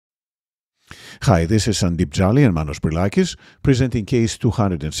Hi, this is Sandip Jali and Manos Brilakis presenting case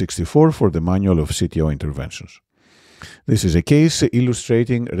 264 for the Manual of CTO Interventions. This is a case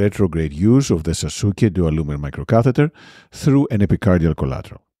illustrating retrograde use of the Sasuke dual lumen microcatheter through an epicardial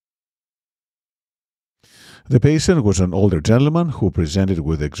collateral. The patient was an older gentleman who presented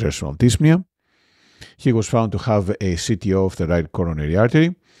with exertional dyspnea. He was found to have a CTO of the right coronary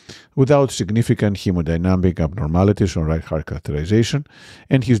artery without significant hemodynamic abnormalities on right heart catheterization,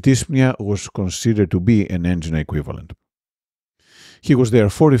 and his dyspnea was considered to be an angina equivalent. He was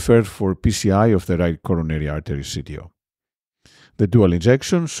therefore referred for PCI of the right coronary artery CTO. The dual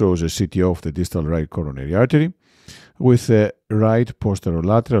injection shows a CTO of the distal right coronary artery with the right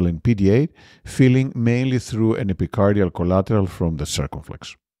posterolateral and PDA filling mainly through an epicardial collateral from the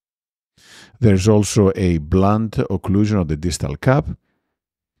circumflex. There is also a blunt occlusion of the distal cap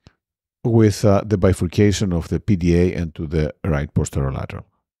with the bifurcation of the PDA into the right posterolateral.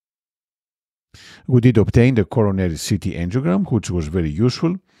 We did obtain the coronary CT angiogram, which was very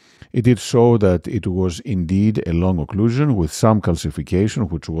useful. It did show that it was indeed a long occlusion with some calcification,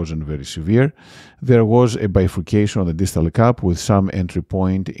 which wasn't very severe. There was a bifurcation of the distal cap with some entry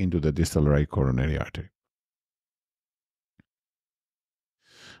point into the distal right coronary artery.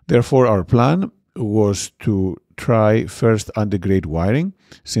 Therefore, our plan was to try first antegrade wiring,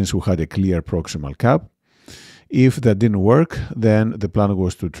 since we had a clear proximal cap. If that didn't work, then the plan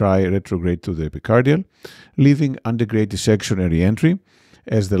was to try retrograde to the epicardial, leaving antegrade dissection and re-entry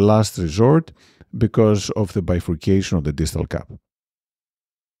as the last resort because of the bifurcation of the distal cap.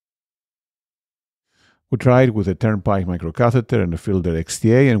 We tried with a turnpike microcatheter and a filter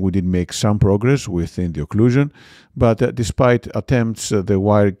XTA, and we did make some progress within the occlusion, but despite attempts, the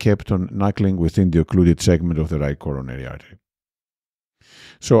wire kept on knuckling within the occluded segment of the right coronary artery.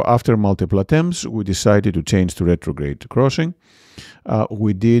 So after multiple attempts, we decided to change to retrograde crossing.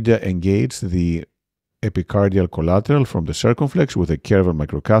 We did engage the epicardial collateral from the circumflex with a Caravel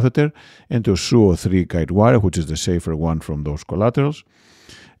microcatheter and to Suoh 3 guide wire, which is the safer one from those collaterals.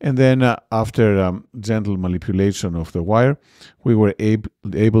 And then after gentle manipulation of the wire, we were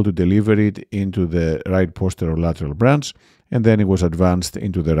able to deliver it into the right posterolateral branch, and then it was advanced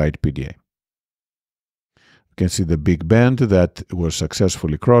into the right PDA. You can see the big bend that was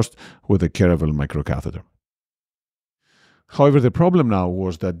successfully crossed with the Caravel microcatheter. However, the problem now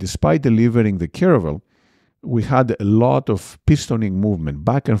was that despite delivering the Caravel, we had a lot of pistoning movement,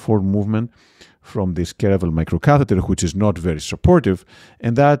 back and forth movement from this Caravel microcatheter, which is not very supportive,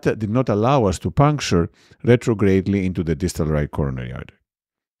 and that did not allow us to puncture retrogradely into the distal right coronary artery.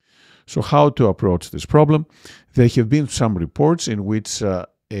 So how to approach this problem? There have been some reports in which a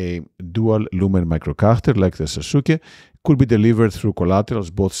dual lumen microcatheter like the Sasuke could be delivered through collaterals,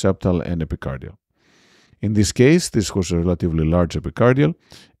 both septal and epicardial. In this case, this was a relatively large epicardial,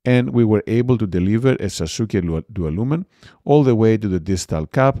 and we were able to deliver a Sasuke dual lumen all the way to the distal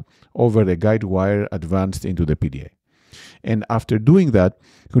cap over the guide wire advanced into the PDA. And after doing that,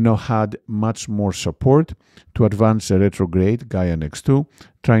 we now had much more support to advance a retrograde Gaia Next 2,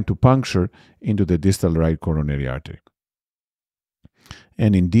 trying to puncture into the distal right coronary artery.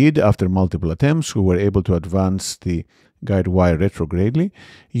 And indeed, after multiple attempts, we were able to advance the guide wire retrogradely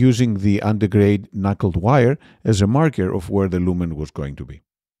using the Antegrade knuckled wire as a marker of where the lumen was going to be.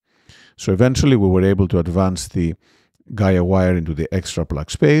 So eventually we were able to advance the Gaia wire into the extra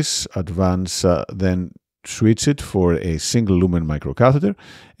plug space, then switch it for a single lumen microcatheter,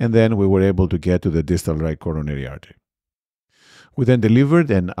 and then we were able to get to the distal right coronary artery. We then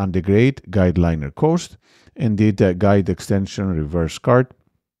delivered an Antegrade guide liner coast and did a guide extension reverse cart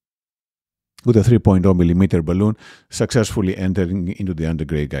with a 3.0 millimeter balloon successfully entering into the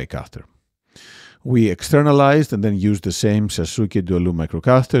Antegrade guide catheter. We externalized and then used the same Sasuke dual lumen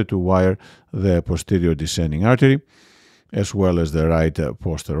microcatheter to wire the posterior descending artery as well as the right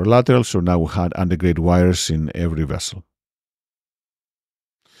posterolateral, so now we had Antegrade wires in every vessel.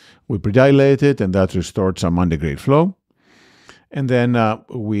 We predilated, and that restored some Antegrade flow. And then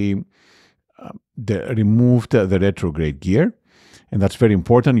we removed the retrograde gear, and that's very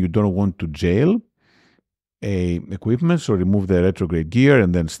important. You don't want to jail equipment, so remove the retrograde gear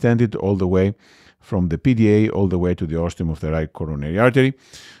and then stand it all the way from the PDA all the way to the ostium of the right coronary artery.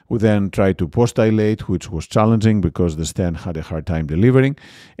 We then tried to post-dilate, which was challenging because the stent had a hard time delivering.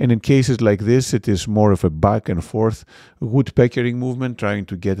 And in cases like this, it is more of a back and forth woodpeckering movement, trying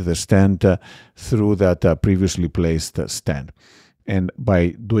to get the stent through that previously placed stent. And by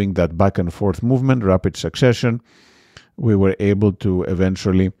doing that back and forth movement, rapid succession, we were able to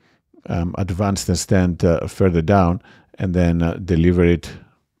eventually advance the stent further down and then deliver it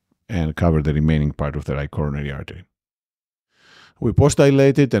and cover the remaining part of the right coronary artery. We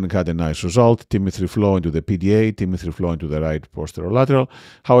post-dilated and had a nice result, T3 flow into the PDA, T3 flow into the right posterolateral.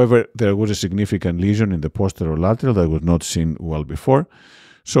 However, there was a significant lesion in the posterolateral that was not seen well before.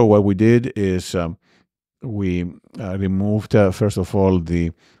 So what we did is we removed, first of all,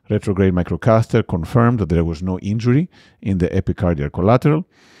 the retrograde microcatheter, confirmed that there was no injury in the epicardial collateral.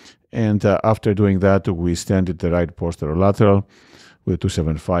 And after doing that, we stented the right posterolateral with a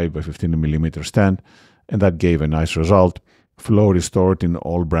 275 by 15 millimeter stent, and that gave a nice result. Flow restored in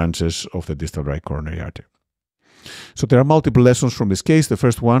all branches of the distal right coronary artery. So there are multiple lessons from this case. The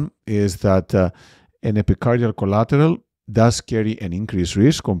first one is that an epicardial collateral does carry an increased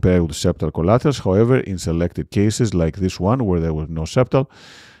risk compared with septal collaterals. However, in selected cases like this one where there was no septal,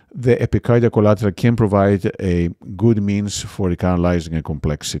 the epicardial collateral can provide a good means for recanalizing a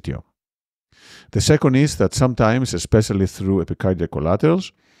complex CTO. The second is that sometimes, especially through epicardial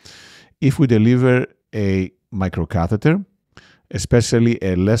collaterals, if we deliver a microcatheter, especially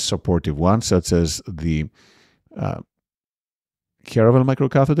a less supportive one, such as the Caravel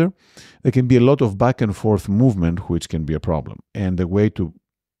microcatheter, there can be a lot of back and forth movement, which can be a problem. And the way to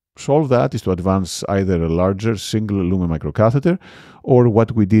solve that is to advance either a larger single lumen microcatheter, or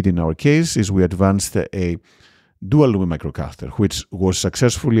what we did in our case is we advanced a dual lumen microcatheter, which was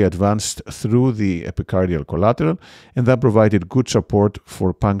successfully advanced through the epicardial collateral, and that provided good support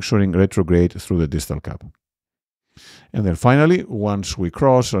for puncturing retrograde through the distal cap. And then finally, once we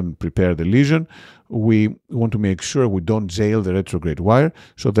cross and prepare the lesion, we want to make sure we don't jail the retrograde wire.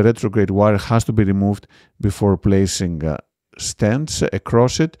 So the retrograde wire has to be removed before placing stents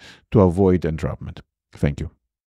across it to avoid entrapment. Thank you.